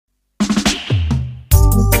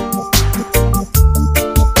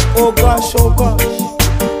Oh gosh, oh gosh.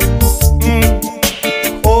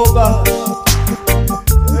 Oh gosh.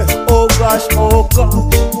 Oh gosh, oh gosh.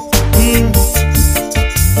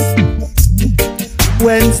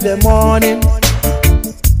 Wednesday morning,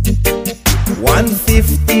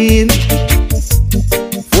 1:15,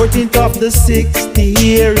 14th of the 6th, the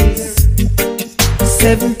year is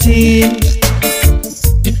 17,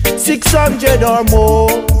 600 or more,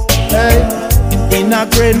 hey, in a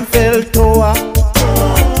Grenfell tower,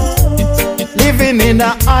 living in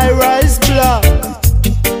a high-rise block.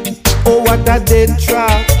 Oh, what a dead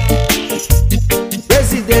trap.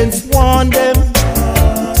 Residents warned them,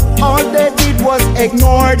 all they did was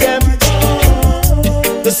ignore them.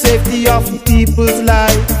 The safety of people's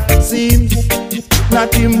life seems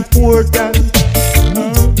not important.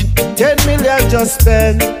 10 million just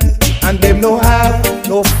spent, and them no have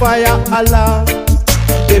no fire alarm.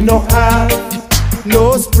 Them no have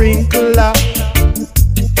no sprinkler.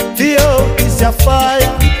 The earth is a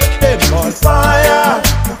fire, them on fire.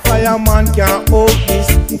 Fireman can't hold this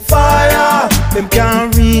fire. Them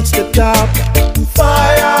can't reach the top.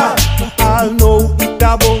 Fire, all know it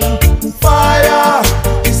about fire.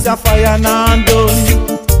 This a fire non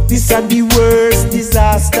done. This a the worst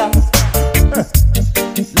disaster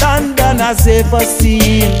London has ever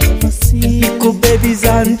seen. Equal babies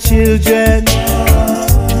and children,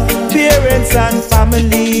 parents and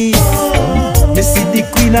families. Me see the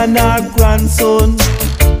queen and her grandson,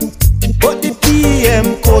 but the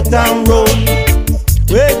PM cut and run.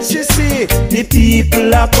 When she see the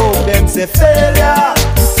people a come, them say failure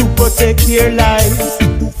to protect their lives.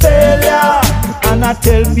 Failure, and I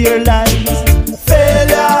tell their lies.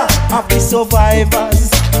 Failure of the survivors.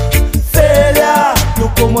 Failure,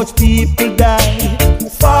 look how much people die.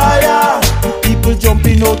 Fire, people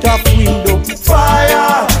jumping out of window.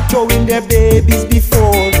 Fire, throwing their babies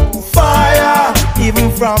before. Fire,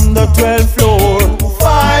 even from the 12th floor.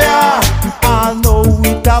 Fire, I know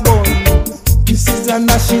it a burn. This is a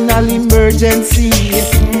national emergency.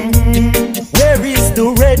 Where is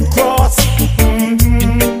the Red Cross?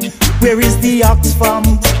 Where is the Oxfam?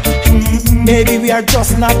 Maybe we are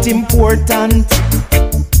just not important.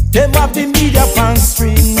 Them have the media pan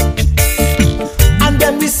string, and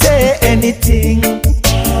then we say anything.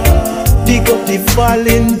 Pick up the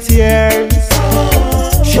volunteers,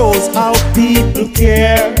 shows how people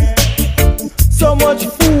care. So much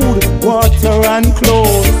food, water and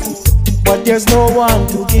clothes, but there's no one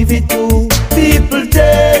to give it to. People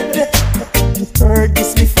dead, heard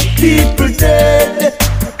this before. People dead,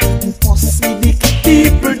 must be the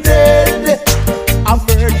people dead. I've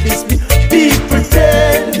heard this before. People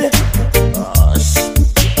dead. Gosh.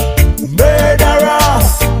 Murderer,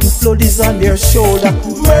 blood is on their shoulder.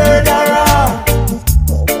 Murderer,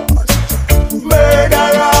 oh gosh.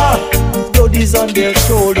 Murderer, blood is on their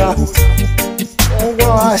shoulder. Oh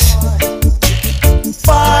gosh.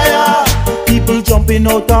 Fire, people jumping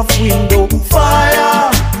out of window.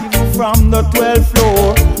 Fire, even from the 12th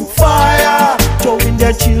floor. Fire, throwing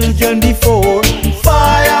their children before.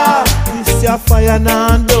 Fire, this a fire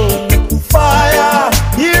non done. Fire,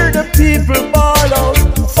 hear the people bawl out.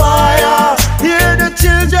 Fire, hear the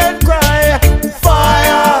children cry.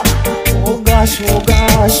 Fire, oh gosh,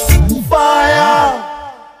 fire.